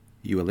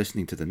You are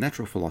listening to The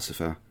Natural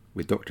Philosopher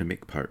with Dr.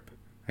 Mick Pope,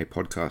 a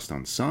podcast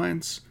on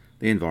science,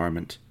 the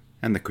environment,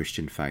 and the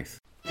Christian faith.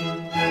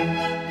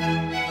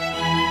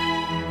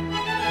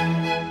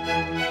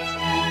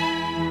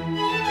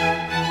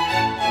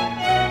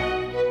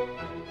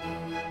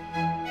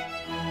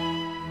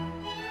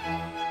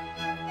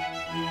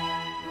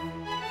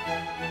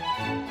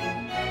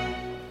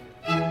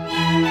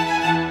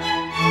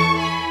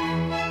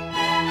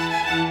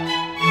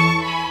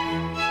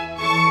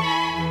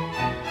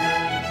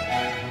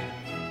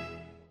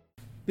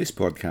 This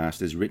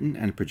podcast is written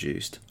and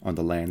produced on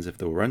the lands of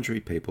the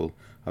Wurundjeri people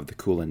of the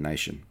Kulin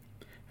Nation,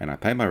 and I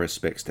pay my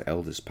respects to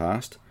elders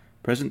past,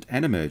 present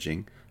and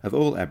emerging of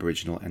all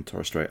Aboriginal and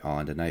Torres Strait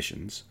Islander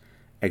nations,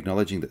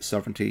 acknowledging that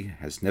sovereignty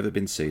has never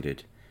been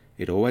ceded.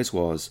 It always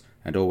was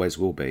and always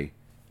will be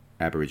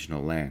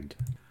Aboriginal land.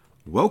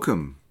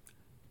 Welcome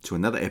to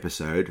another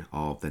episode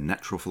of The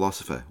Natural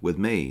Philosopher with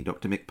me,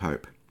 Dr. Mick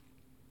Pope.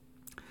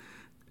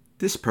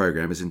 This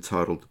program is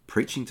entitled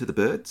Preaching to the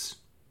Birds,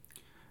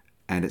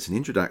 and it's an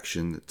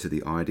introduction to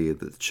the idea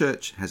that the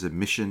church has a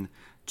mission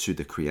to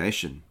the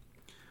creation,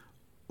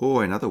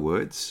 or in other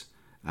words,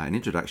 an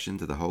introduction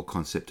to the whole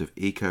concept of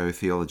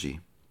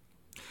eco-theology.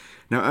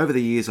 Now, over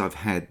the years, I've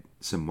had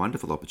some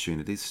wonderful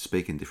opportunities to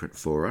speak in different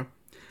fora,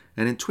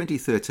 and in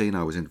 2013,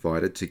 I was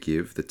invited to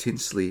give the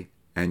Tinsley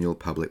Annual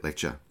Public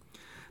Lecture.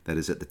 That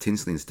is at the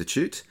Tinsley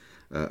Institute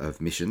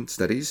of Mission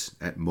Studies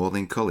at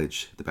Morling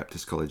College, the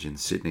Baptist College in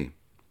Sydney.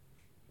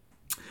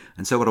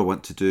 And so what I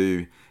want to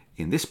do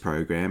in this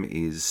program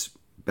is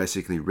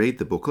basically read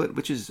the booklet,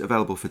 which is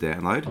available for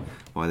download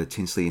by the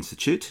Tinsley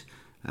Institute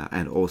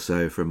and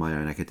also from my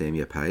own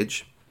academia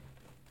page,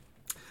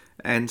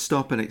 and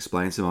stop and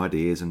explain some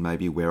ideas and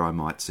maybe where I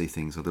might see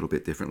things a little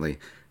bit differently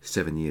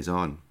 7 years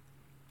on.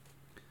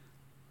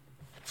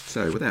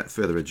 So without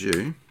further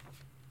ado,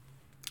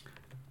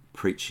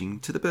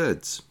 preaching to the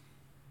birds.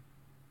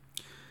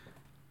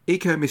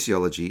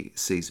 Eco-missiology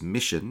sees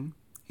mission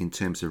in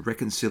terms of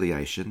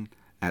reconciliation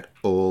at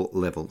all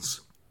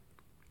levels.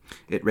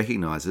 It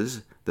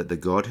recognises that the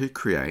God who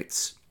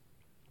creates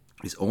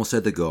is also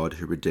the God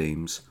who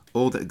redeems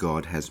all that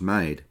God has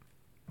made.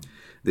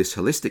 This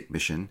holistic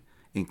mission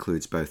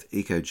includes both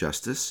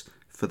eco-justice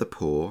for the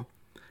poor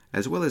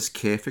as well as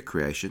care for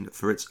creation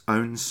for its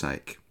own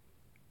sake.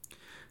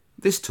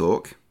 This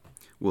talk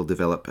will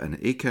develop an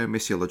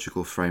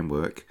eco-missiological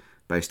framework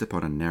based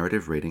upon a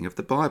narrative reading of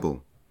the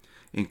Bible,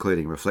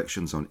 including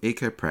reflections on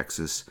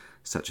eco-praxis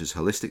such as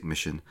holistic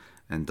mission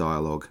and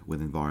dialogue with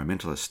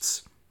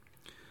environmentalists.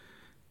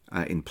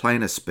 In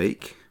plainer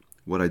speak,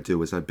 what I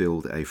do is I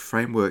build a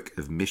framework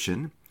of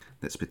mission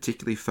that's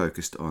particularly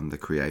focused on the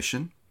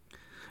creation.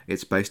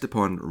 It's based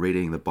upon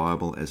reading the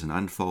Bible as an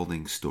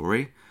unfolding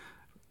story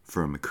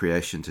from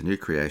creation to new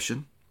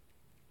creation.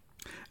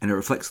 And it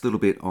reflects a little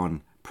bit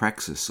on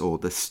praxis, or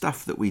the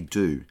stuff that we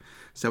do.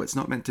 So it's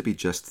not meant to be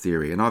just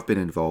theory. And I've been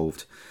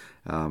involved,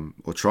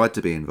 or tried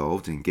to be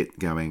involved, in get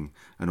going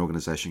an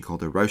organisation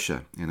called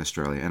Eco-missiology in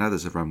Australia, and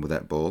others have run with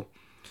that ball.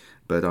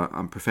 But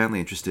I'm profoundly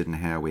interested in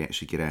how we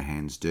actually get our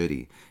hands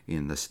dirty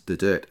in the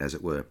dirt, as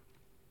it were.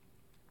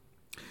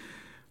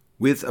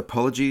 With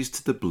apologies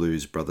to the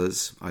Blues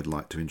Brothers, I'd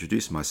like to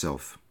introduce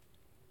myself.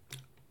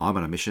 I'm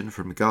on a mission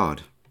from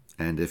God,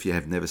 and if you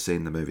have never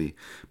seen the movie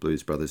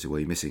Blues Brothers, well,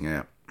 you're missing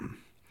out.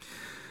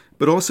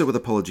 But also with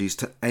apologies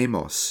to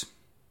Amos.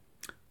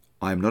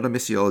 I am not a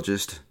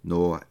missiologist,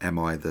 nor am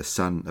I the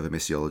son of a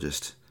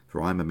missiologist,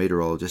 for I am a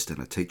meteorologist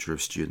and a teacher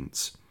of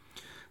students.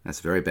 That's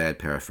a very bad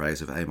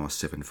paraphrase of Amos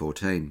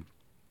 7:14.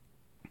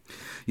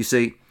 You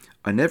see,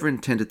 I never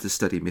intended to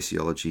study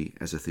missiology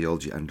as a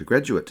theology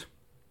undergraduate.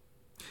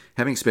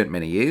 Having spent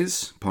many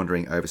years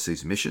pondering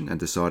overseas mission and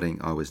deciding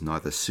I was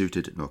neither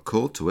suited nor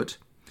called to it,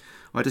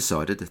 I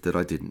decided that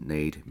I didn't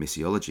need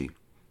missiology,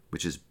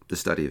 which is the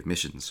study of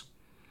missions.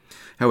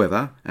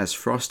 However, as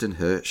Frost and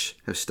Hirsch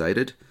have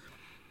stated,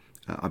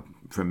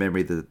 from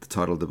memory the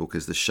title of the book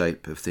is The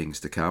Shape of Things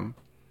to Come,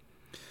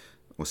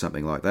 or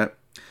something like that,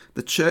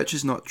 the church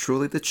is not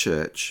truly the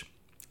church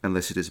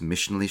unless it is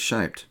missionally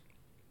shaped.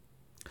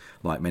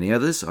 Like many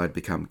others, I'd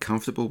become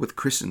comfortable with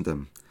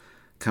Christendom,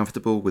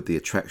 comfortable with the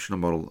attractional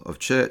model of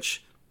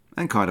church,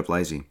 and kind of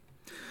lazy.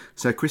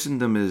 So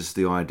Christendom is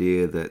the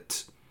idea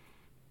that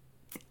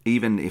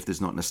even if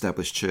there's not an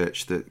established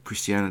church, that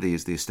Christianity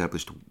is the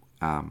established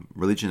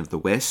religion of the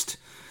West,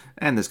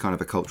 and there's kind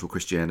of a cultural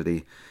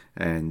Christianity,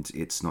 and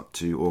it's not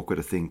too awkward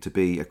a thing to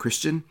be a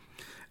Christian.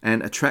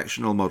 An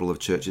attractional model of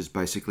church is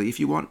basically, if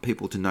you want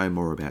people to know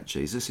more about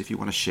Jesus, if you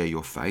want to share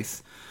your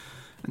faith,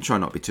 and try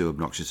not to be too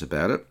obnoxious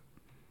about it,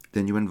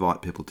 then you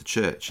invite people to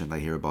church and they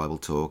hear a Bible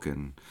talk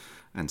and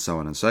so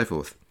on and so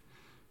forth.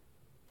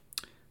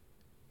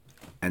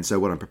 And so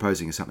what I'm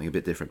proposing is something a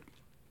bit different.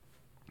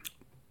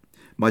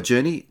 My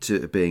journey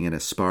to being an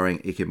aspiring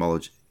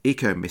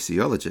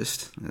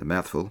eco-missiologist, a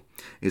mouthful,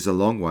 is a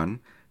long one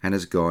and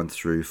has gone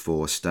through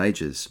 4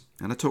 stages.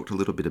 And I talked a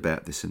little bit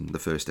about this in the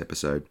first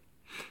episode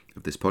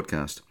of this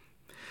podcast.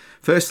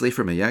 Firstly,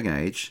 from a young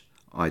age,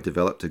 I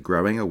developed a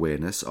growing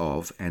awareness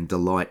of and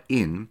delight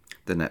in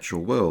the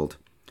natural world,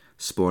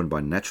 spawned by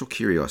natural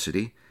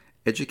curiosity,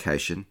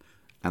 education,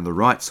 and the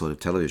right sort of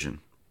television.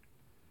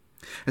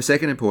 A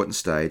second important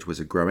stage was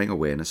a growing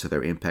awareness of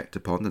our impact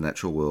upon the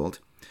natural world,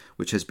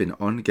 which has been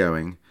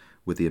ongoing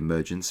with the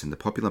emergence in the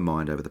popular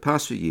mind over the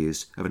past few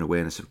years of an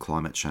awareness of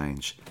climate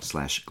change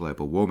 /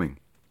 global warming.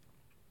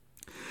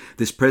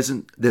 This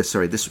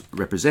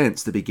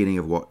represents the beginning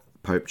of what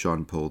Pope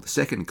John Paul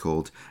II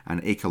called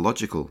an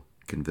ecological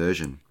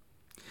conversion.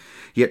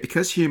 Yet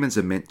because humans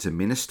are meant to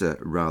minister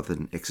rather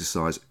than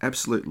exercise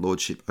absolute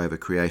lordship over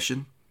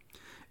creation,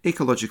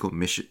 ecological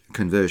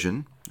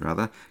conversion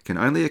can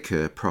only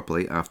occur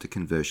properly after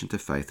conversion to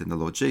faith in the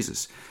Lord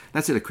Jesus.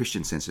 That's in a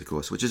Christian sense, of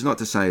course, which is not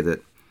to say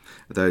that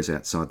those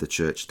outside the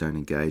church don't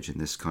engage in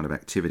this kind of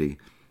activity,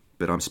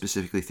 but I'm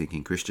specifically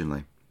thinking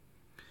Christianly.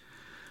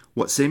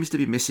 What seems to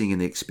be missing in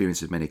the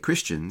experience of many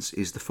Christians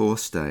is the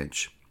fourth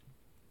stage,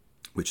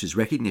 which is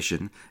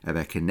recognition of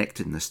our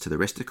connectedness to the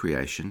rest of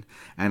creation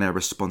and our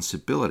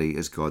responsibility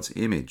as God's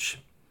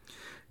image.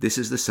 This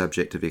is the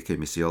subject of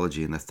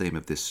eco-missiology and the theme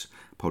of this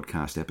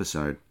podcast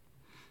episode.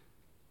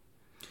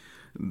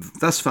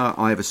 Thus far,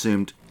 I have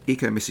assumed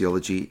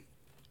eco-missiology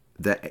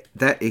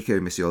that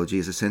eco-missiology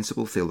is a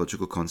sensible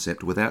theological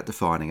concept without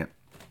defining it.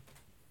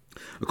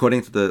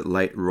 According to the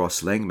late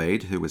Ross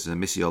Langmead, who was a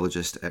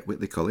missiologist at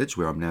Whitley College,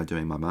 where I'm now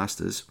doing my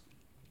master's,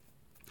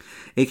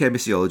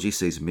 eco-missiology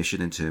sees mission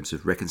in terms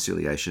of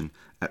reconciliation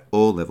at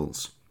all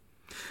levels.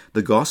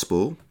 The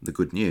gospel, the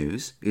good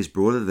news, is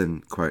broader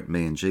than, quote,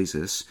 me and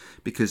Jesus,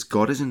 because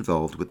God is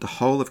involved with the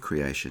whole of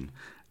creation,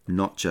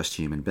 not just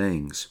human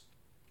beings.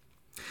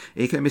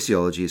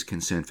 Eco-missiology is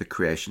concerned for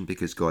creation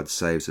because God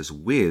saves us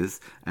with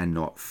and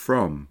not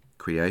from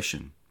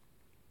creation.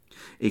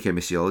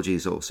 Eco-missiology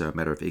is also a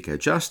matter of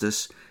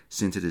eco-justice,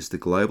 since it is the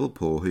global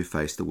poor who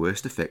face the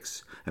worst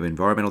effects of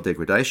environmental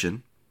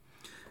degradation,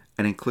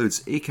 and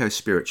includes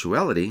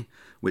eco-spirituality,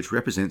 which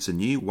represents a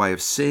new way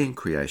of seeing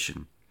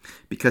creation,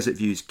 because it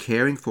views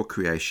caring for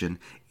creation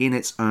in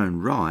its own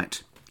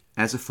right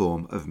as a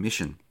form of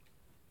mission.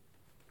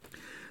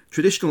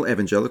 Traditional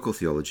evangelical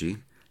theology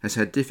has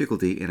had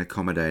difficulty in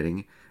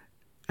accommodating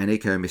an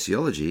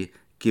eco-missiology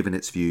given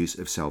its views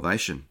of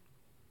salvation.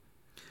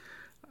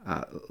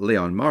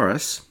 Leon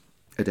Morris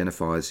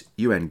identifies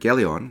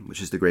euangelion,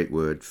 which is the Greek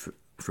word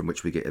from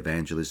which we get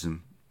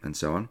evangelism and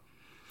so on,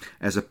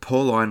 as a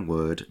Pauline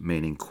word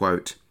meaning,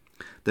 quote,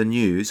 the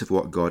news of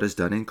what God has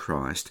done in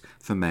Christ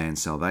for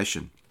man's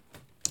salvation.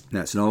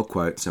 Now, it's an old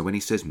quote, so when he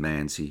says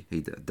man's, he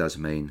does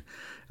mean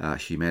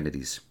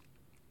humanity's.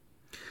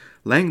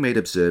 Langmead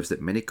observes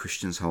that many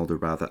Christians hold a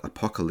rather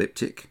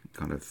apocalyptic,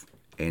 kind of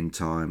end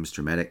times,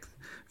 dramatic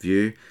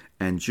view,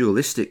 and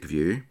dualistic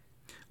view,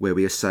 where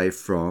we are saved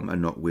from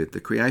and not with the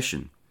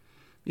creation.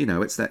 You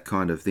know, it's that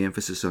kind of the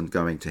emphasis on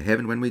going to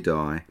heaven when we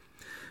die,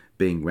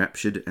 being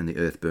raptured and the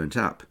earth burnt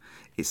up.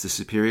 It's the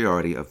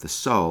superiority of the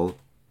soul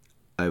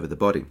over the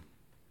body.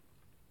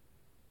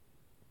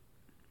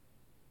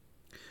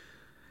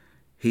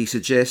 He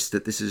suggests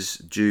that this is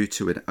due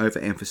to an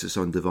overemphasis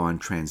on divine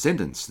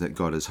transcendence, that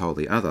God is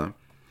wholly other,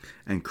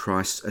 and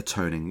Christ's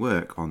atoning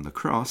work on the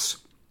cross,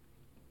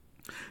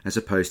 as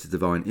opposed to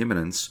divine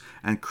immanence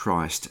and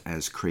Christ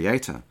as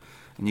creator.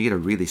 And you get a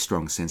really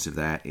strong sense of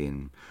that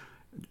in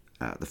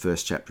the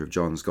first chapter of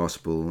John's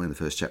Gospel, in the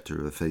first chapter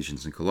of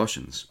Ephesians and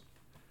Colossians.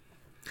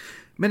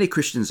 Many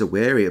Christians are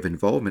wary of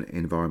involvement in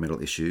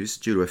environmental issues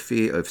due to a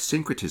fear of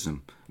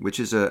syncretism, which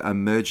is a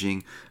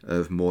merging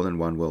of more than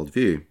one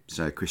worldview,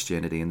 so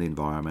Christianity and the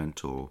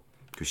environment, or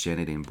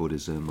Christianity and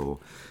Buddhism, or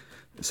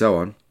so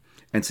on,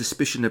 and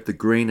suspicion of the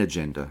green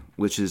agenda,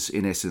 which is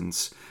in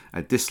essence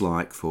a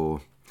dislike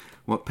for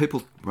what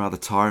people rather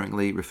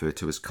tiringly refer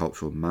to as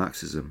cultural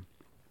Marxism.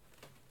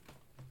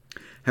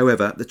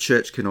 However, the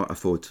Church cannot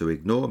afford to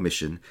ignore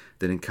mission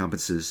that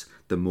encompasses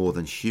the more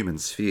than human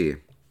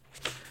sphere.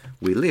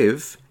 We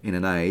live in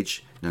an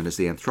age known as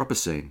the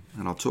Anthropocene,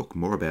 and I'll talk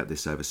more about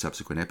this over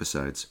subsequent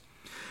episodes,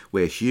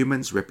 where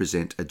humans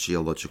represent a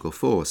geological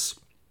force.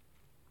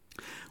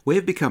 We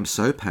have become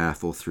so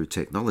powerful through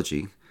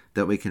technology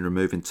that we can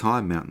remove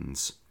entire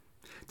mountains,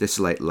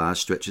 desolate large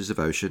stretches of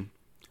ocean,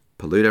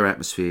 pollute our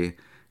atmosphere,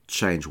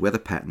 change weather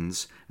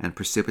patterns, and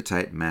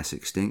precipitate mass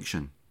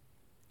extinction.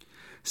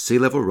 Sea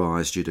level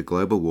rise due to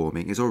global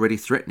warming is already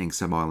threatening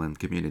some island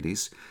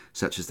communities,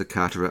 such as the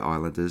Carteret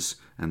Islanders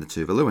and the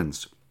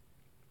Tuvaluans.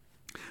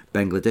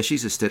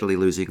 Bangladeshis are steadily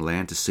losing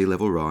land to sea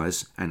level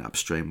rise and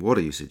upstream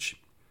water usage.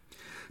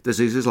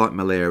 Diseases like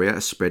malaria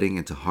are spreading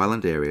into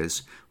highland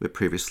areas where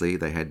previously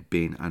they had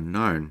been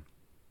unknown.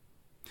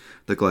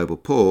 The global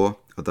poor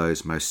are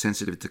those most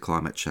sensitive to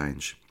climate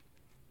change.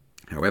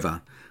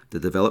 However, the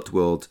developed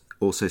world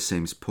also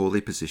seems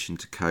poorly positioned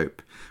to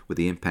cope with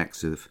the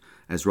impacts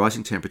as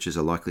rising temperatures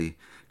are likely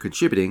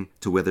contributing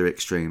to weather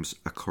extremes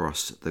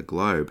across the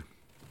globe.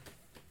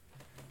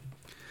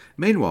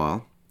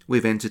 Meanwhile,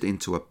 we've entered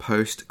into a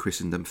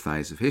post-Christendom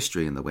phase of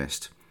history in the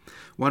West,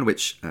 one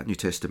which New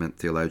Testament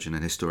theologian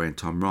and historian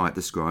Tom Wright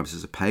describes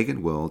as a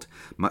pagan world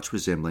much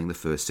resembling the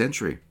first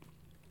century.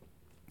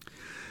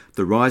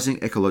 The rising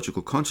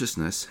ecological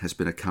consciousness has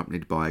been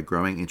accompanied by a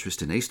growing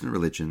interest in Eastern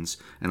religions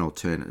and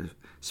alternative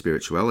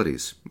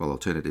spiritualities, well,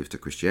 alternative to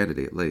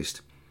Christianity at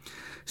least.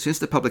 Since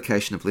the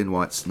publication of Lynn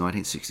White's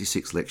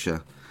 1966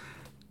 lecture,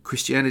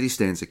 Christianity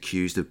stands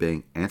accused of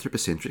being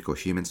anthropocentric or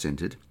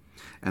human-centered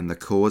and the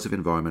cause of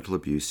environmental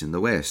abuse in the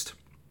West.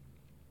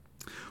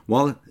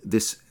 While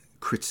this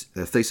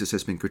thesis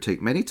has been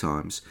critiqued many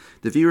times,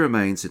 the view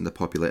remains in the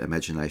popular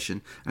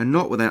imagination and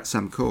not without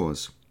some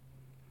cause.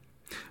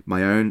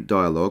 My own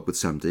dialogue with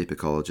some deep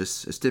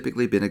ecologists has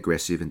typically been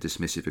aggressive and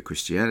dismissive of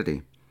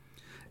Christianity.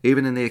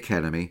 Even in the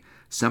academy,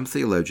 some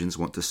theologians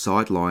want to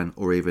sideline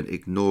or even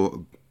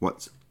ignore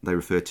what they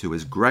refer to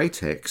as grey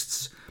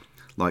texts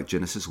like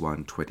Genesis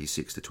 1,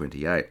 26 to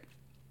 28.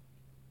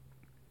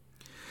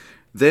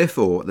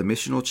 Therefore, the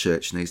missional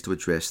church needs to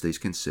address these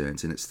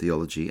concerns in its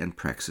theology and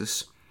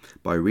praxis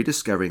by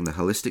rediscovering the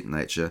holistic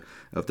nature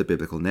of the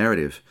biblical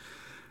narrative.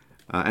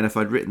 And if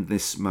I'd written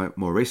this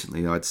more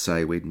recently, I'd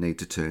say we'd need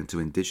to turn to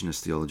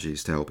indigenous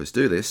theologies to help us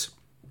do this,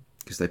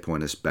 because they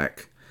point us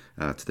back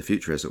to the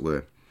future, as it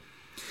were.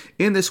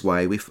 In this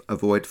way, we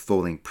avoid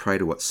falling prey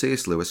to what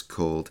C.S. Lewis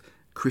called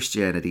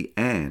Christianity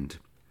and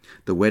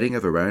the wedding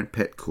of our own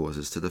pet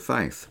causes to the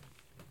faith.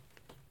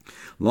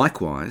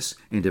 Likewise,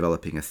 in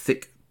developing a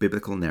thick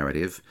biblical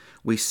narrative,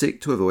 we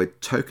seek to avoid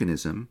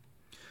tokenism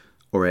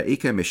or our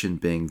eco-mission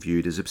being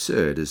viewed as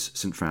absurd, as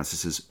St.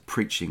 Francis's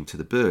preaching to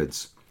the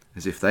birds,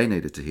 as if they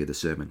needed to hear the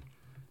sermon,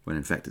 when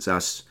in fact it's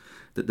us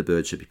that the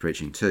birds should be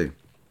preaching to.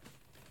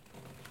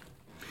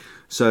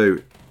 So,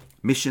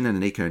 mission and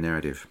an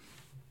eco-narrative.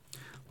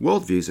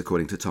 Worldviews,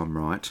 according to Tom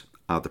Wright,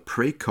 are the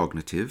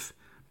precognitive,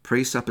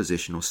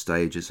 presuppositional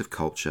stages of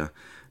culture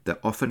that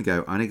often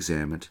go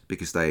unexamined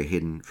because they are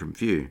hidden from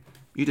view.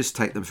 You just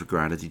take them for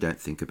granted, you don't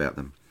think about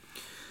them.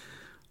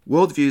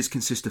 Worldviews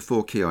consist of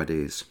 4 key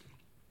ideas.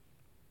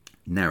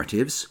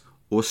 Narratives,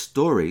 or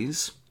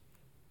stories,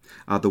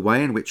 are the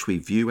way in which we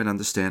view and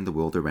understand the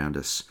world around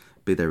us,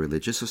 be they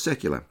religious or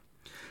secular.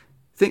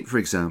 Think, for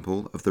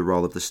example, of the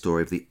role of the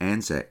story of the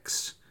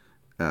Anzacs,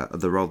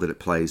 the role that it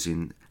plays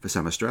for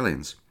some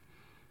Australians.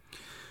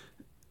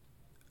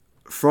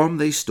 From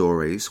these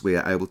stories, we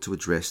are able to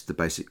address the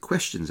basic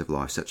questions of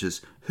life, such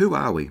as, who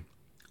are we?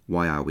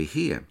 Why are we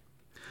here?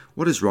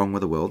 What is wrong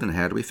with the world and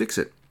how do we fix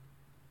it?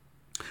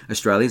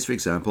 Australians, for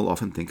example,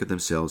 often think of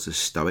themselves as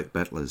stoic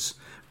battlers,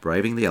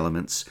 braving the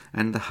elements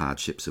and the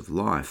hardships of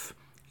life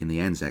in the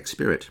Anzac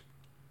spirit.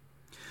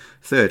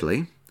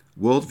 Thirdly,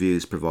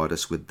 worldviews provide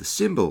us with the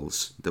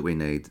symbols that we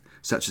need,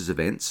 such as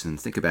events, and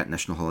think about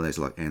national holidays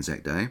like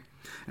Anzac Day,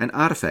 and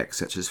artefacts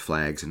such as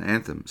flags and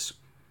anthems.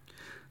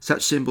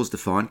 Such symbols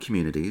define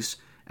communities,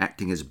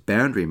 acting as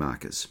boundary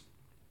markers.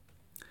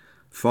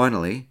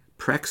 Finally,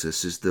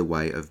 praxis is the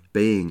way of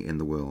being in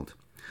the world,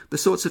 the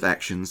sorts of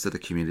actions that a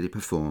community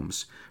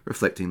performs,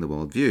 reflecting the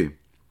worldview.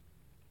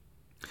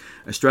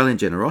 Australian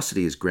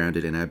generosity is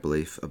grounded in our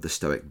belief of the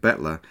stoic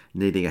battler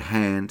needing a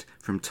hand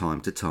from time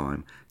to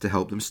time to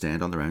help them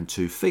stand on their own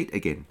 2 feet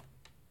again.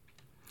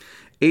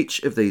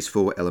 Each of these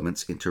 4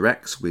 elements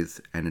interacts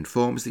with and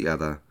informs the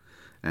other,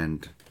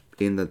 and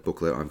in the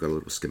booklet I've got a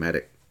little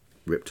schematic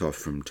ripped off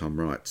from Tom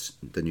Wright's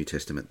The New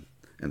Testament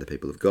and the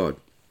People of God.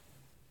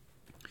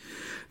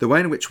 The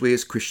way in which we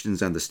as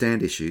Christians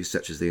understand issues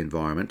such as the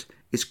environment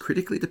is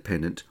critically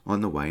dependent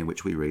on the way in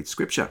which we read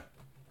Scripture.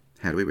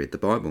 How do we read the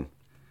Bible?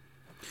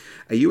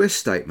 A US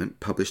statement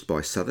published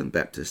by Southern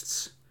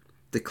Baptists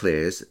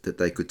declares that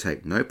they could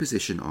take no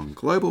position on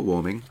global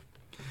warming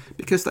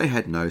because they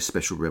had no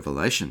special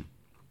revelation.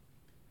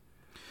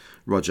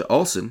 Roger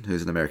Olson,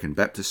 who's an American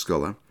Baptist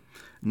scholar,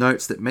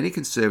 notes that many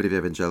conservative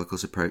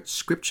evangelicals approach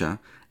Scripture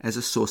as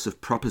a source of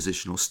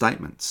propositional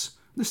statements,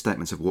 the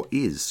statements of what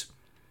is.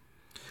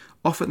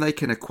 Often they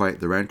can equate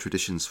their own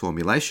tradition's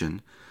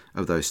formulation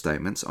of those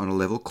statements on a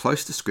level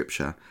close to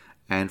Scripture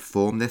and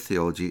form their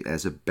theology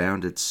as a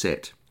bounded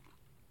set.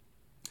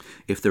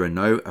 If there are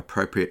no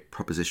appropriate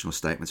propositional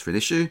statements for an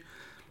issue,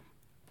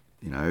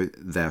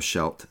 thou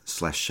shalt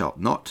 / shalt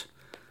not,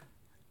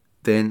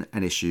 then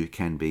an issue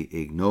can be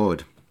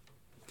ignored.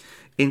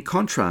 In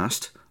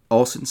contrast,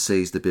 Olson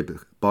sees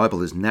the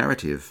Bible as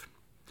narrative.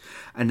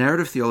 A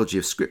narrative theology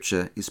of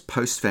Scripture is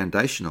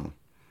post-foundational.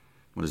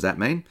 What does that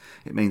mean?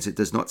 It means it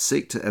does not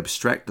seek to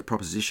abstract the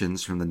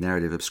propositions from the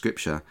narrative of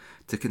Scripture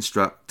to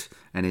construct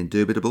an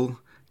indubitable,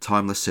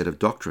 timeless set of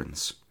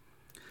doctrines,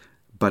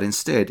 but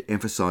instead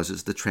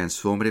emphasizes the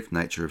transformative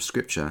nature of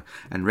Scripture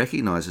and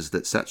recognizes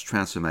that such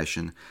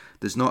transformation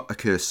does not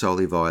occur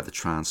solely via the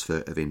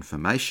transfer of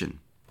information.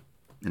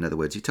 In other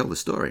words, you tell the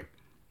story.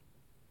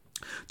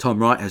 Tom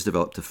Wright has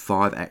developed a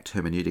 5-act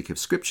hermeneutic of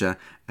Scripture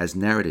as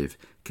narrative,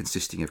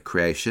 consisting of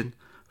creation,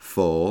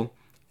 fall,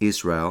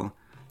 Israel,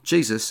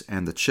 Jesus,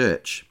 and the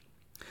church.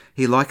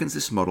 He likens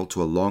this model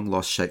to a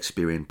long-lost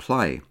Shakespearean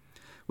play,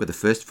 where the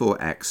first 4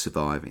 acts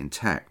survive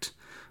intact,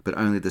 but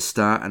only the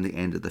start and the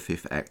end of the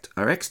 5th act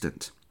are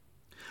extant.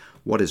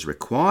 What is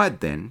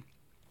required, then,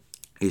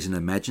 is an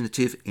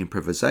imaginative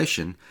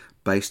improvisation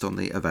based on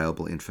the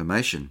available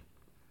information.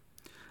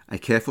 A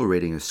careful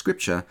reading of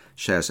Scripture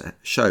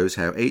shows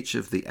how each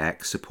of the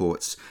acts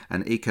supports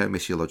an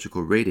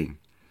eco-missiological reading.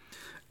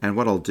 And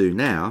what I'll do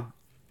now,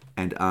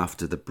 and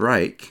after the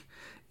break,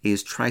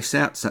 is trace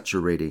out such a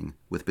reading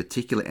with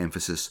particular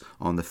emphasis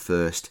on the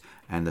first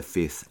and the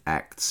fifth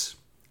acts.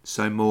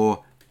 So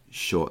more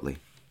shortly.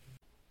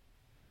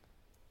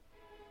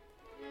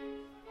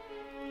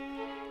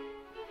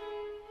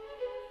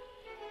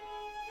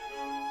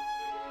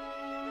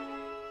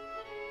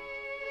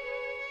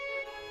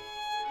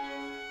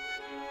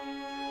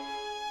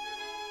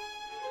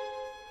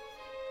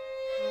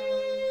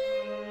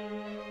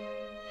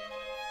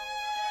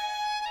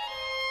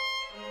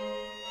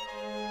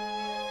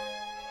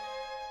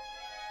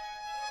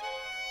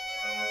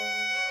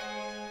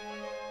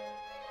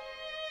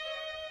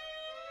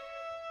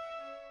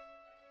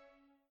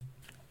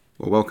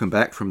 Well, welcome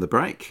back from the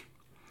break,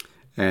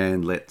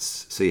 and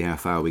let's see how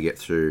far we get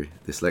through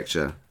this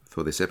lecture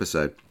for this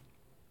episode.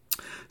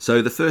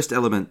 So the first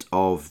element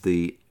of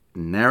the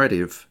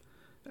narrative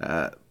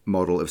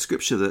model of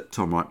Scripture that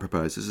Tom Wright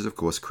proposes is, of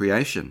course,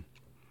 creation.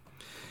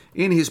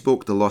 In his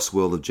book, The Lost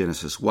World of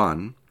Genesis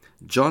 1,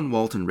 John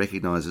Walton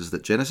recognises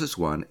that Genesis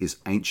 1 is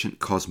ancient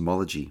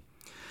cosmology,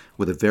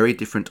 with a very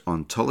different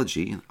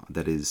ontology,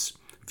 that is,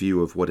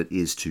 view of what it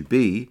is to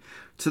be,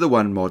 to the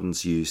one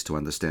moderns use to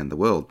understand the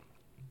world.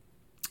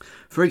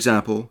 For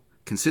example,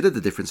 consider the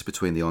difference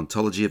between the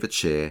ontology of a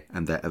chair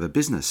and that of a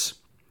business.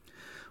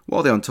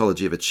 While the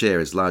ontology of a chair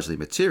is largely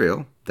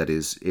material, that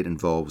is, it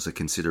involves a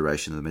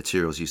consideration of the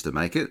materials used to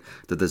make it,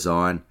 the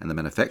design and the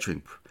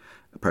manufacturing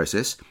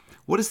process,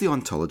 what is the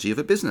ontology of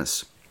a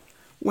business?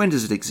 When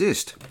does it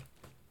exist?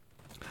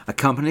 A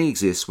company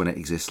exists when it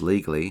exists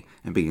legally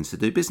and begins to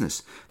do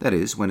business, that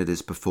is, when it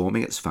is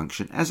performing its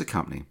function as a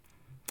company.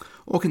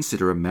 Or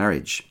consider a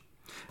marriage.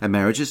 A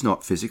marriage is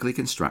not physically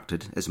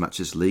constructed as much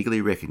as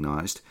legally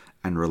recognised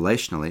and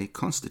relationally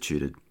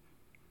constituted.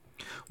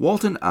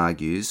 Walton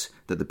argues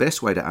that the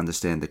best way to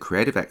understand the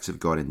creative acts of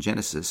God in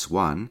Genesis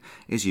 1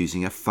 is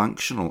using a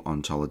functional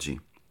ontology.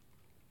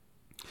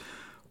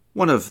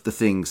 One of the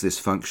things this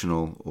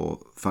functional or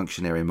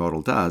functionary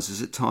model does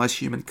is it ties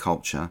human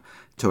culture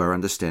to our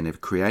understanding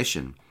of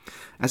creation,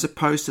 as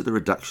opposed to the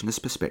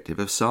reductionist perspective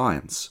of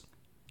science.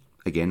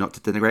 Again, not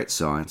to denigrate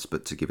science,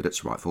 but to give it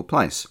its rightful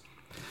place.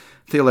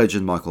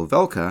 Theologian Michael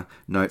Velker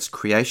notes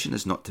creation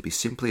is not to be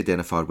simply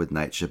identified with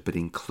nature, but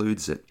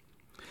includes it.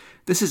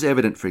 This is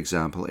evident, for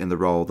example, in the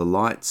role the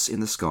lights in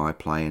the sky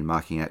play in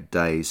marking out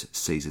days,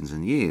 seasons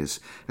and years,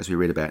 as we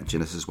read about in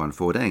Genesis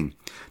 1:14,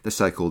 the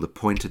so-called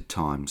appointed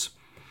times.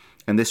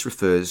 And this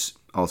refers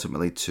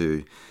ultimately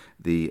to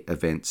the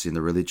events in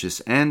the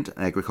religious and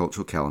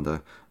agricultural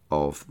calendar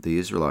of the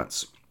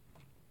Israelites.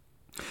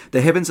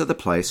 The heavens are the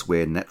place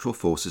where natural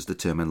forces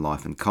determine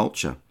life and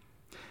culture.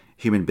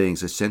 Human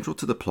beings are central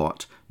to the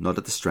plot, not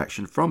a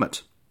distraction from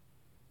it.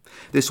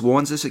 This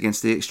warns us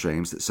against the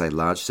extremes that say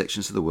large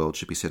sections of the world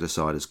should be set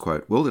aside as,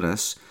 quote,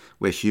 wilderness,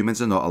 where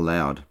humans are not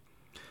allowed,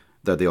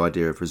 though the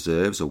idea of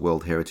reserves or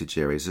World Heritage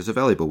areas is a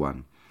valuable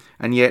one.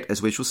 And yet,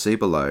 as we shall see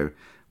below,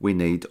 we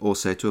need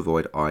also to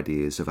avoid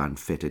ideas of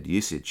unfettered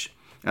usage.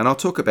 And I'll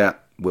talk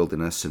about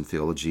wilderness and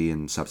theology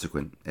in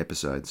subsequent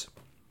episodes.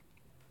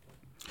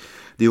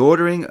 The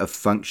ordering of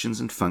functions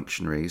and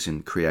functionaries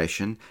in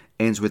creation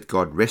ends with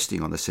God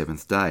resting on the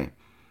seventh day,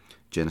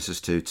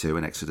 Genesis 2:2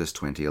 and Exodus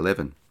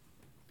 20:11.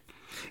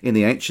 In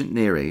the ancient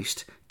Near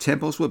East,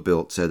 temples were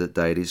built so that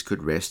deities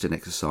could rest and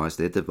exercise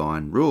their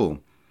divine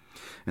rule.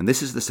 And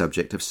this is the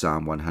subject of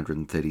Psalm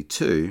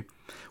 132,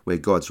 where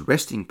God's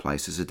resting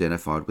place is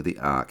identified with the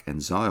Ark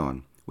and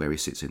Zion, where he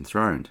sits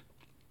enthroned.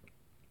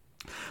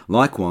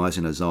 Likewise,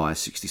 in Isaiah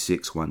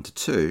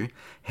 66:1-2,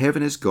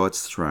 heaven is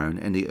God's throne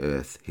and the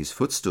earth his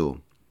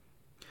footstool.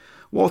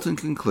 Walton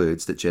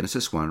concludes that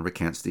Genesis 1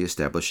 recounts the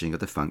establishing of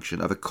the function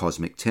of a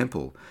cosmic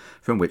temple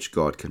from which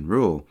God can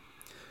rule.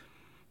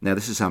 Now,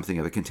 this is something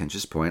of a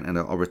contentious point, and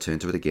I'll return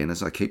to it again,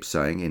 as I keep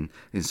saying,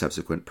 in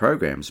subsequent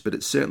programs, but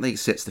it certainly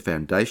sets the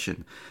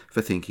foundation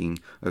for thinking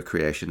of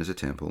creation as a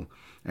temple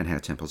and how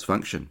temples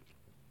function.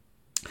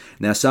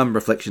 Now, some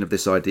reflection of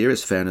this idea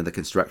is found in the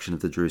construction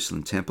of the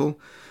Jerusalem temple,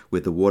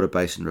 with the water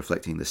basin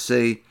reflecting the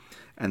sea,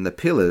 and the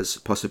pillars,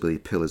 possibly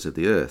pillars of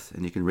the earth,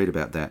 and you can read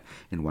about that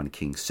in 1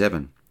 Kings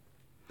 7.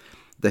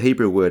 The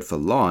Hebrew word for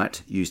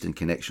light, used in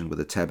connection with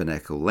a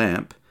tabernacle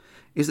lamp,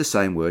 is the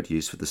same word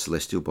used for the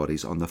celestial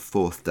bodies on the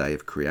fourth day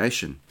of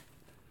creation.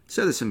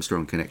 So there's some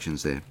strong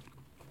connections there.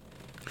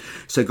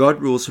 So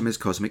God rules from his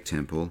cosmic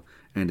temple,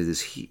 and it is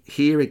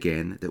here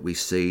again that we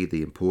see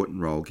the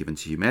important role given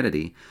to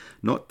humanity,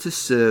 not to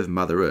serve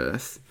Mother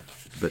Earth,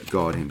 but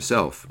God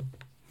himself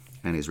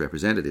and his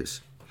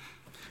representatives.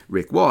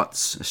 Rick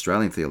Watts,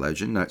 Australian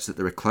theologian, notes that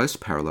there are close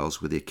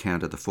parallels with the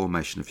account of the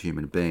formation of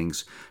human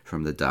beings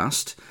from the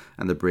dust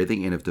and the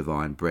breathing in of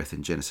divine breath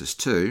in Genesis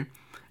 2,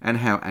 and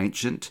how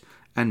ancient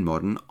and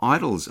modern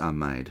idols are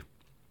made.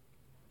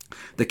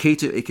 The key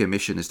to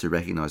eco-mission is to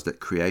recognise that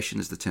creation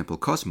is the temple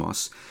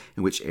cosmos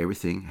in which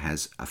everything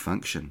has a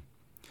function.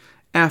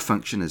 Our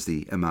function as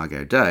the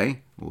Imago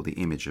Dei, or the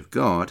image of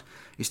God,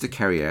 is to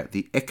carry out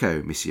the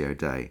Eco-missio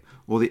Dei,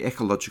 or the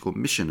ecological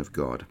mission of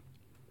God.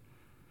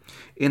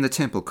 In the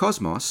temple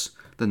cosmos,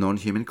 the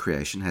non-human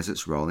creation has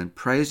its role in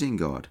praising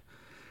God.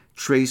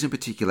 Trees in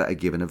particular are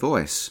given a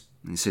voice.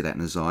 You see that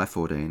in Isaiah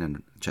 14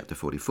 and chapter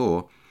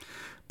 44.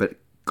 But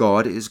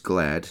God is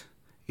glad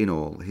in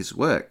all his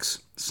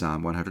works.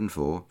 Psalm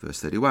 104, verse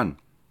 31.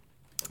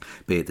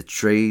 Be it the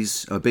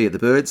trees, or be it the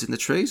birds in the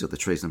trees, or the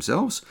trees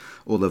themselves,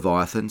 or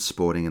Leviathan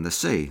sporting in the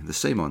sea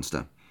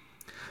monster.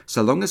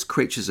 So long as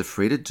creatures are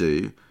free to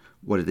do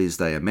what it is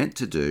they are meant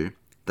to do,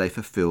 they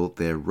fulfill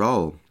their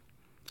role.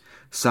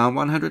 Psalm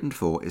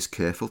 104 is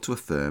careful to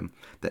affirm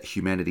that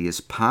humanity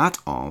is part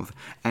of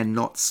and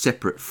not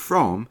separate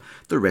from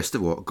the rest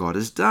of what God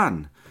has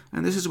done.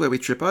 And this is where we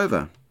trip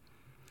over.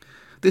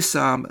 This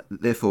psalm,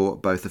 therefore,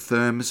 both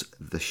affirms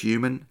the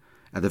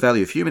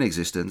value of human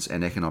existence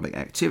and economic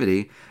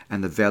activity,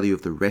 and the value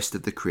of the rest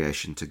of the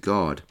creation to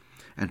God,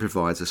 and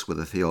provides us with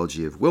a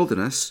theology of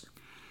wilderness,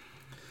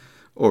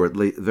 or at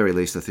the very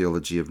least a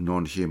theology of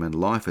non-human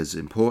life as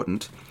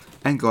important,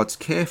 and God's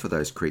care for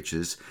those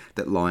creatures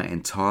that lie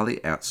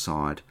entirely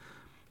outside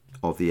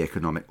of the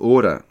economic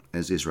order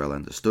as Israel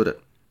understood it.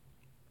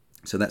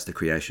 So that's the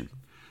creation.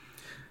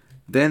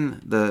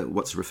 Then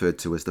what's referred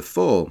to as the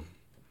fall.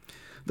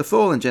 The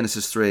fall in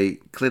Genesis 3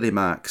 clearly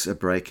marks a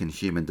break in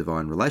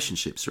human-divine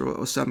relationships,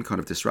 or some kind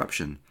of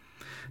disruption,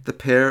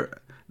 the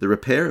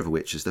repair of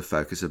which is the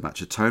focus of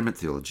much atonement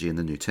theology in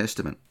the New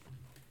Testament.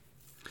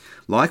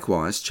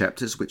 Likewise,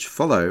 chapters which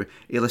follow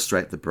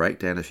illustrate the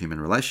breakdown of human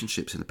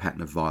relationships in a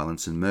pattern of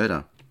violence and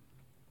murder.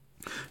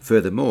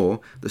 Furthermore,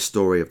 the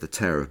story of the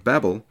Tower of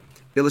Babel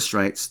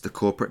illustrates the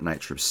corporate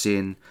nature of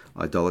sin,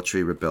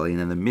 idolatry, rebellion,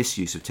 and the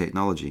misuse of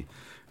technology.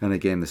 And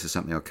again, this is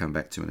something I'll come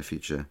back to in a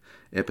future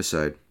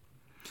episode.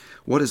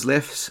 What is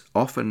less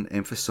often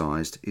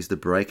emphasized is the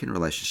break in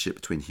relationship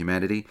between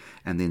humanity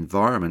and the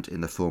environment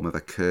in the form of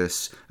a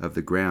curse of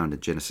the ground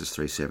in Genesis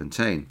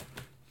 3:17.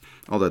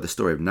 Although the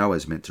story of Noah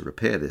is meant to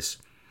repair this.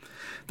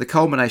 The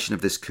culmination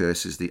of this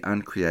curse is the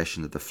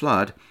uncreation of the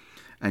flood,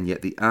 and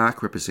yet the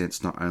ark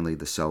represents not only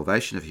the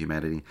salvation of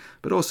humanity,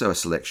 but also a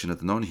selection of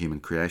the non-human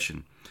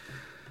creation.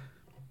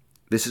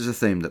 This is a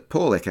theme that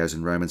Paul echoes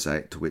in Romans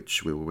 8, to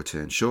which we will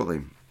return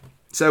shortly.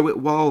 So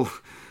while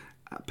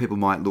people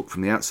might look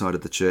from the outside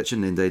of the church,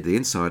 and indeed the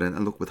inside,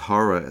 and look with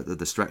horror at the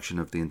destruction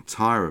of the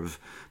entire of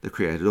the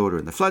created order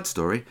in the flood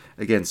story,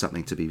 again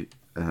something to be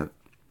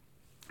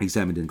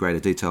examined in greater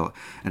detail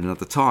at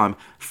another time,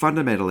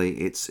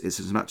 fundamentally it's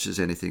as much as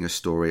anything a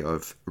story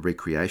of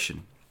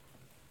recreation.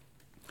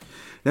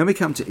 Then we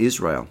come to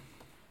Israel.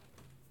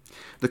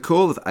 The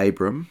call of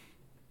Abram,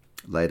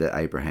 later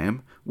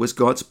Abraham, was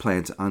God's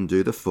plan to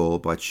undo the fall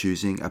by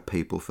choosing a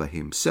people for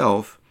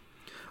himself,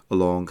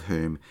 among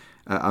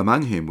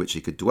whom which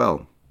he could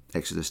dwell,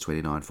 Exodus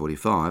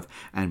 29:45,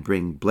 and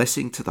bring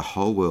blessing to the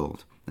whole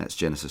world, that's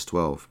Genesis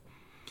 12.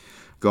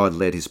 God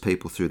led his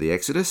people through the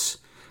Exodus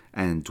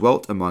and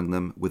dwelt among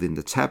them within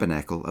the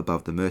tabernacle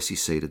above the mercy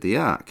seat of the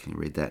ark. You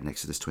read that in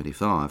Exodus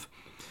 25,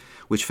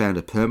 which found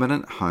a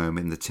permanent home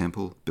in the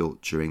temple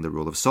built during the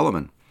rule of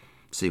Solomon.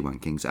 See 1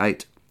 Kings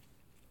 8.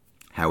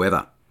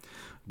 However,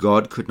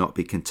 God could not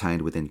be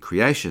contained within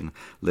creation,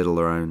 let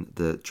alone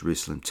the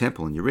Jerusalem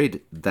temple. And you read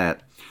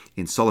that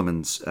in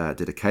Solomon's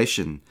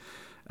dedication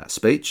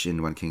speech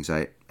in 1 Kings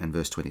 8 and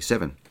verse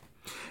 27.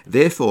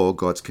 Therefore,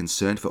 God's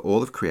concern for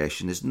all of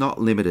creation is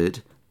not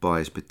limited by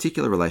his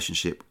particular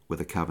relationship with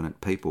a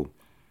covenant people,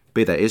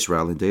 be they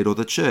Israel indeed or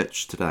the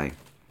church today.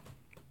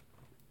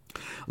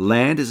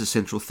 Land is a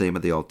central theme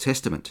of the Old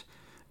Testament,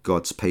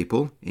 God's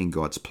people in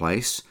God's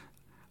place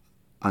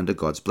under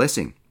God's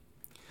blessing.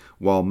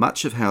 While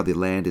much of how the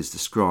land is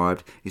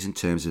described is in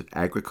terms of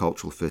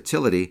agricultural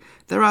fertility,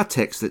 there are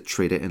texts that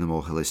treat it in a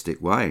more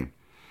holistic way.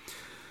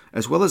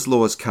 As well as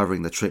laws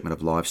covering the treatment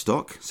of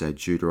livestock, so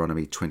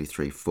Deuteronomy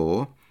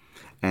 23:4,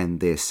 and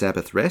their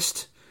Sabbath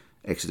rest,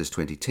 Exodus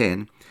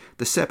 20:10,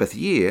 the Sabbath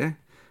year,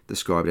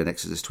 described in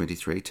Exodus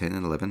 23:10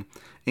 and 11,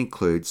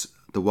 includes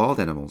the wild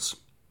animals,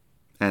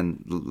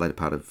 and the later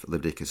part of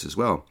Leviticus as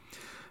well.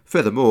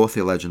 Furthermore,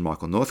 theologian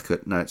Michael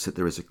Northcote notes that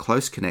there is a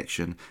close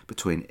connection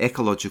between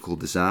ecological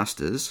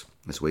disasters,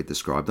 as we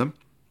describe them,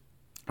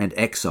 and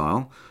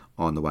exile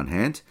on the one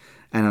hand,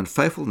 and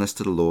unfaithfulness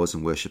to the laws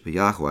and worship of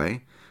Yahweh,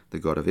 the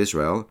God of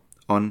Israel,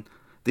 on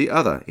the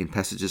other, in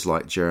passages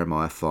like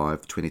Jeremiah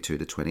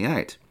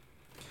 5:22-28.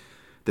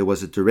 There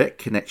was a direct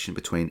connection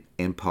between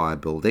empire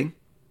building,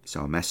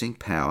 so amassing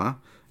power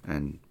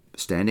and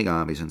standing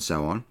armies and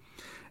so on,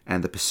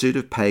 and the pursuit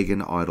of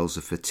pagan idols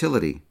of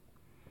fertility,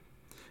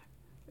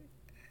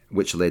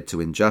 which led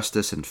to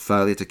injustice and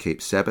failure to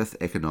keep Sabbath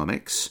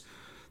economics,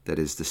 that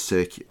is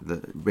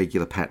the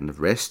regular pattern of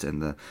rest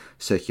and the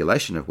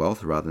circulation of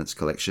wealth rather than its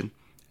collection,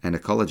 and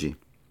ecology.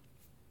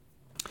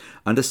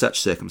 Under such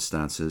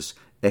circumstances,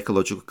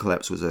 ecological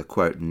collapse was a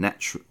quote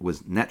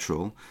was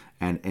natural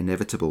and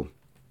inevitable.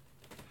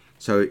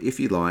 So, if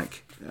you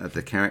like,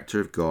 the character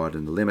of God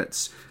and the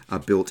limits are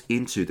built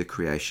into the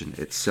creation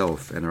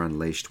itself and are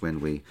unleashed when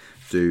we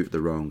do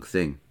the wrong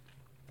thing.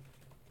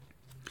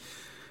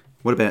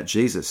 What about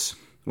Jesus?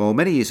 Well,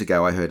 many years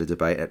ago I heard a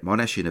debate at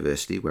Monash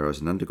University, where I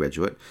was an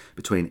undergraduate,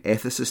 between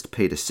ethicist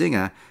Peter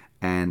Singer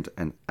and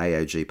an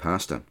AOG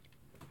pastor.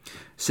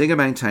 Singer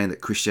maintained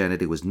that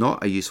Christianity was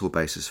not a useful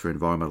basis for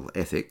environmental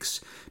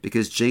ethics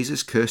because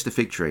Jesus cursed a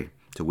fig tree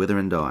to wither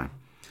and die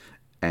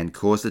and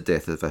caused the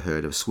death of a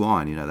herd of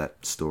swine. You know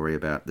that story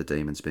about the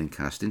demons being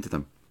cast into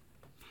them.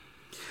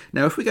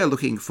 Now, if we go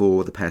looking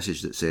for the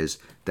passage that says,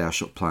 "Thou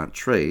shalt plant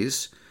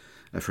trees,"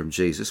 from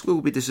Jesus, we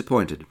will be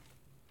disappointed.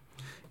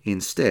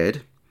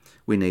 Instead,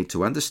 we need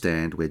to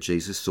understand where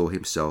Jesus saw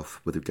himself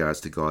with regards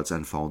to God's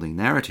unfolding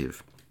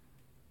narrative.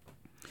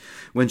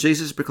 When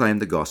Jesus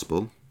proclaimed the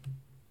gospel,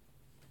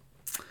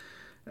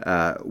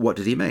 what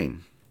did he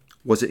mean?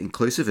 Was it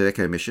inclusive of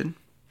eco-mission?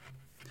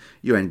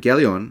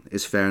 Euangelion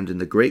is found in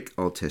the Greek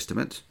Old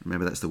Testament.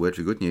 Remember, that's the word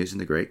for good news in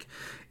the Greek.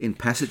 In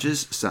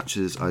passages such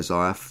as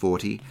Isaiah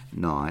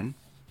 49,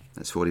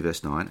 that's 40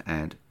 verse 9,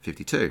 and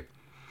 52.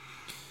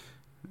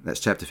 That's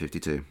chapter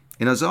 52.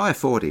 In Isaiah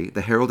 40,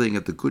 the heralding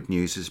of the good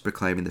news is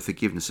proclaiming the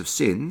forgiveness of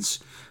sins,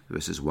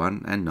 verses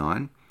 1 and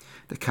 9,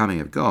 the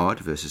coming of God,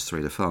 verses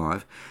 3 to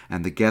 5,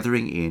 and the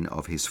gathering in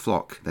of his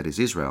flock, that is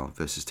Israel,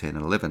 verses 10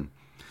 and 11,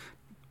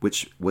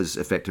 which was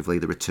effectively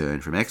the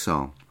return from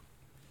exile.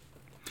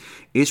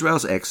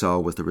 Israel's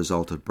exile was the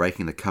result of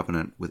breaking the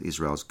covenant with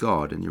Israel's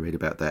God, and you read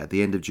about that at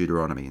the end of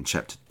Deuteronomy in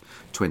chapter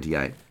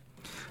 28,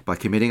 by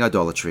committing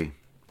idolatry.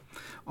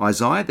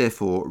 Isaiah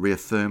therefore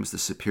reaffirms the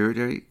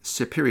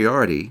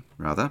superiority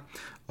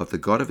of the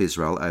God of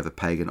Israel over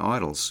pagan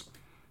idols.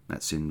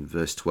 That's in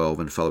verse 12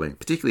 and following,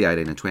 particularly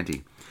 18 and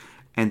 20.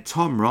 And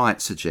Tom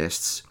Wright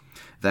suggests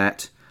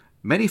that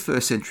many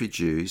first century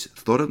Jews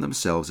thought of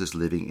themselves as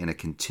living in a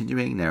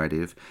continuing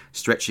narrative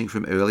stretching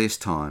from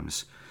earliest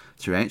times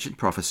through ancient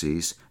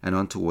prophecies and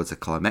on towards a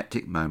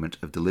climactic moment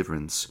of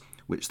deliverance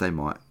which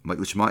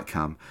might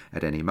come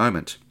at any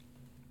moment.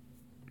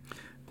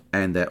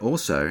 And that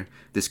also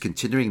this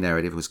continuing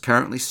narrative was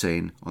currently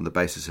seen on the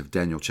basis of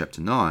Daniel chapter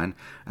 9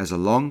 as a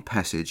long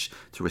passage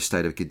through a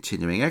state of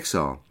continuing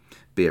exile,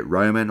 be it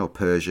Roman or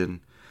Persian.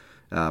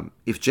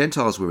 If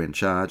Gentiles were in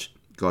charge,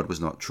 God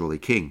was not truly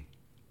king.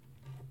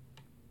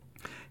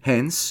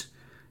 Hence,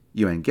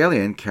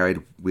 Evangelion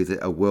carried with it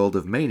a world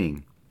of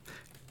meaning: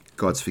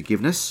 God's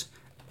forgiveness,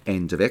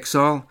 end of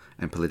exile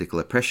and political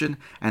oppression,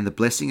 and the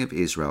blessing of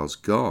Israel's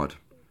God.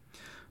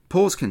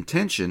 Paul's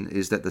contention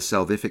is that the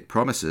salvific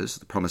promises,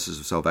 the promises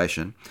of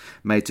salvation,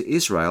 made to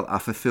Israel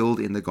are fulfilled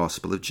in the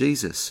gospel of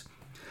Jesus.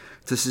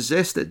 To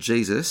suggest that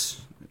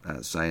Jesus,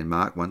 say in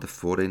Mark 1 to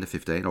 14 to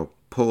 15, or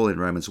Paul in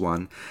Romans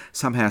 1,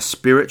 somehow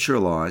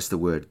spiritualized the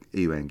word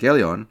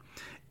evangelion,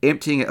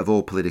 emptying it of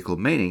all political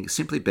meaning,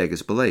 simply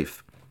beggars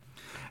belief.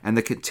 And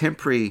the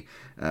contemporary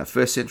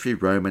first century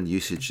Roman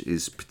usage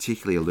is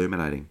particularly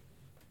illuminating.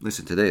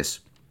 Listen to this.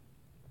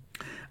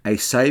 A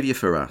saviour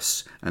for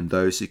us and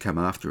those who come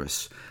after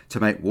us, to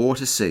make war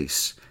to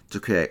cease,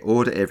 to create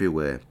order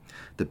everywhere.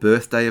 The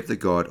birthday of the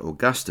god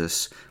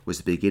Augustus was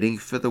the beginning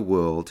for the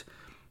world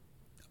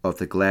of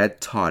the glad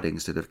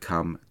tidings that have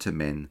come to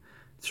men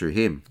through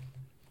him.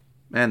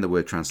 And the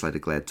word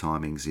translated glad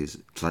tidings is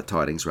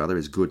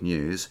good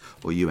news,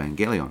 or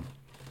euangelion.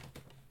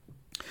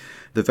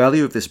 The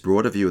value of this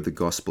broader view of the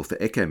gospel for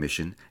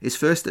Eco-mission is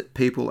first that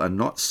people are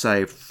not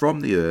saved from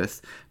the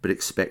earth, but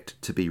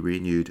expect to be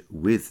renewed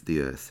with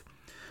the earth.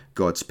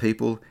 God's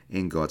people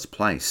in God's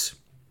place.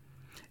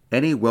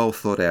 Any well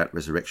thought out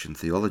resurrection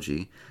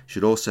theology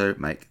should also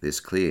make this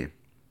clear.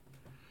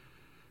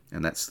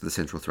 And that's the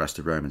central thrust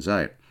of Romans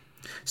 8.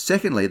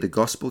 Secondly, the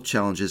gospel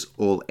challenges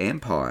all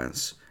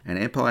empires, and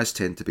empires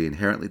tend to be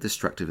inherently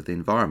destructive of the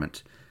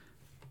environment,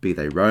 be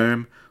they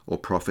Rome or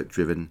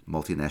profit-driven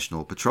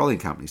multinational petroleum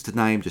companies, to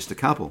name just a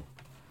couple.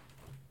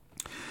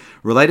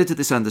 Related to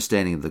this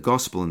understanding of the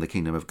gospel and the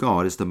kingdom of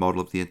God is the model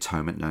of the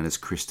atonement known as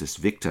Christus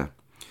Victor.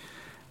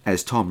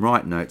 As Tom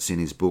Wright notes in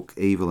his book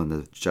Evil and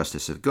the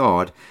Justice of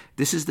God,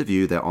 this is the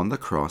view that on the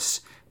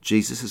cross,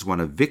 Jesus has won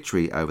a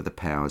victory over the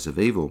powers of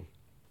evil.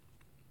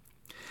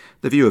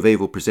 The view of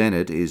evil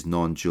presented is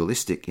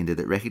non-dualistic in that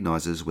it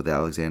recognizes with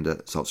Alexander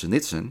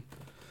Solzhenitsyn,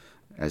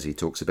 as he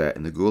talks about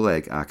in the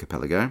Gulag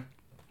Archipelago,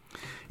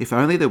 if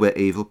only there were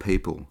evil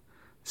people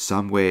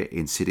somewhere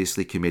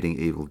insidiously committing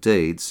evil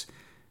deeds,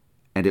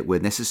 and it were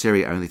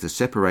necessary only to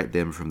separate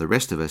them from the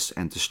rest of us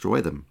and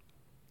destroy them.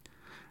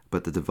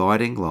 But the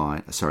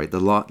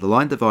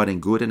line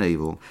dividing good and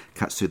evil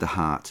cuts through the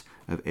heart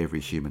of every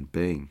human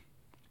being.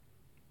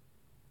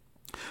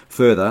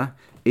 Further,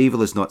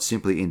 evil is not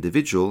simply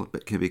individual,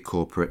 but can be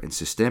corporate and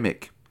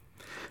systemic.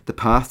 The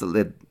path that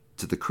led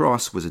to the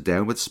cross was a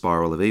downward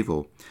spiral of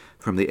evil,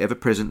 from the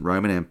ever-present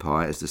Roman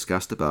Empire, as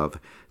discussed above,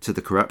 to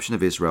the corruption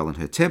of Israel and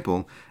her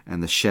temple,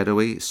 and the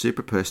shadowy,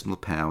 superpersonal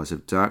powers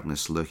of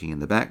darkness lurking in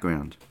the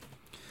background.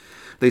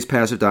 These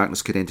powers of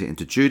darkness could enter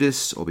into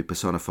Judas, or be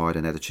personified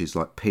in attitudes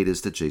like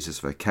Peter's to Jesus'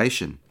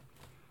 vocation.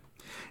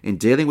 In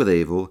dealing with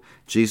evil,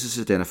 Jesus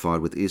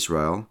identified with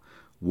Israel,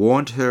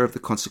 warned her of the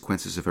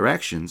consequences of her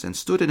actions, and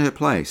stood in her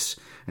place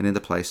and in the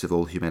place of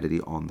all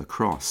humanity on the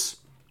cross.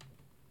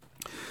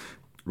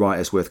 Right,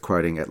 is worth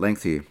quoting at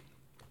length here.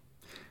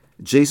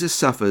 Jesus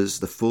suffers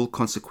the full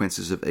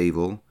consequences of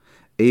evil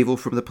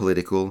from the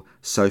political,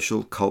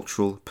 social,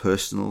 cultural,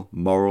 personal,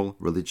 moral,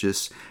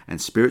 religious,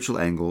 and spiritual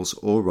angles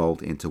all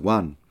rolled into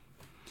one.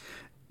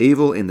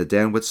 Evil in the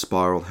downward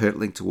spiral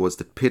hurtling towards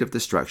the pit of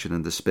destruction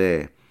and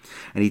despair.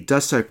 And he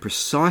does so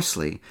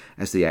precisely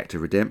as the act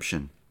of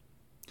redemption,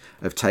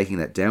 of taking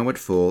that downward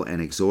fall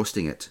and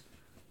exhausting it,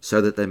 so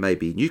that there may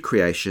be new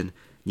creation,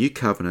 new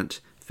covenant,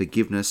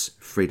 forgiveness,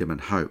 freedom,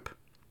 and hope.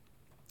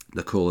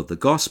 The call of the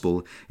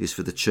gospel is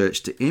for the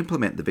church to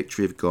implement the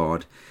victory of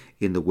God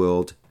in the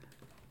world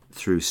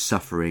through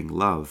suffering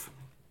love.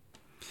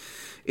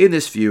 In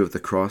this view of the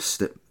cross,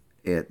 that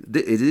it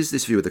is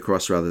this view of the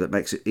cross that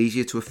makes it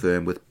easier to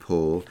affirm with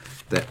Paul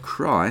that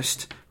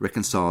Christ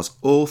reconciles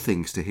all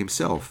things to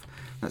himself.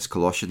 That's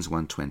Colossians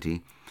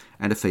 1:20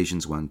 and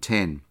Ephesians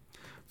 1:10,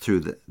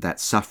 through that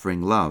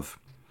suffering love.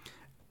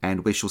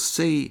 And we shall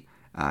see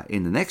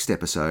in the next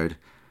episode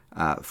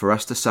for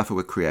us to suffer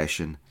with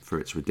creation for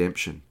its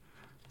redemption.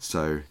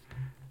 So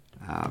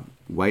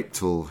wait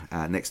till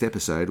next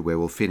episode, where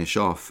we'll finish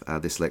off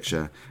this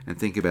lecture and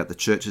think about the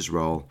church's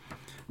role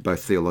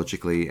both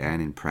theologically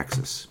and in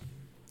praxis.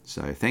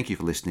 So thank you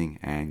for listening,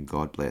 and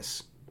God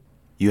bless.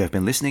 You have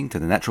been listening to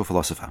The Natural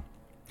Philosopher.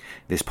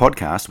 This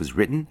podcast was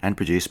written and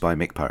produced by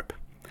Mick Pope.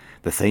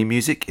 The theme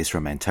music is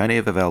from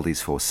Antonio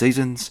Vivaldi's Four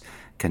Seasons,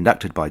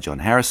 conducted by John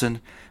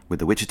Harrison with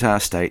the Wichita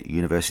State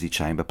University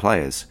Chamber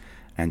Players,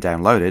 and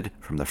downloaded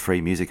from the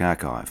Free Music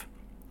Archive.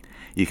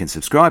 You can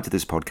subscribe to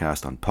this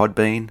podcast on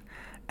Podbean,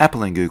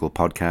 Apple and Google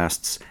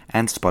Podcasts,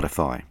 and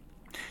Spotify.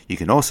 You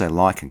can also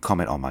like and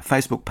comment on my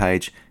Facebook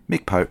page,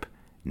 Mick Pope,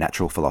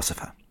 Natural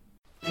Philosopher.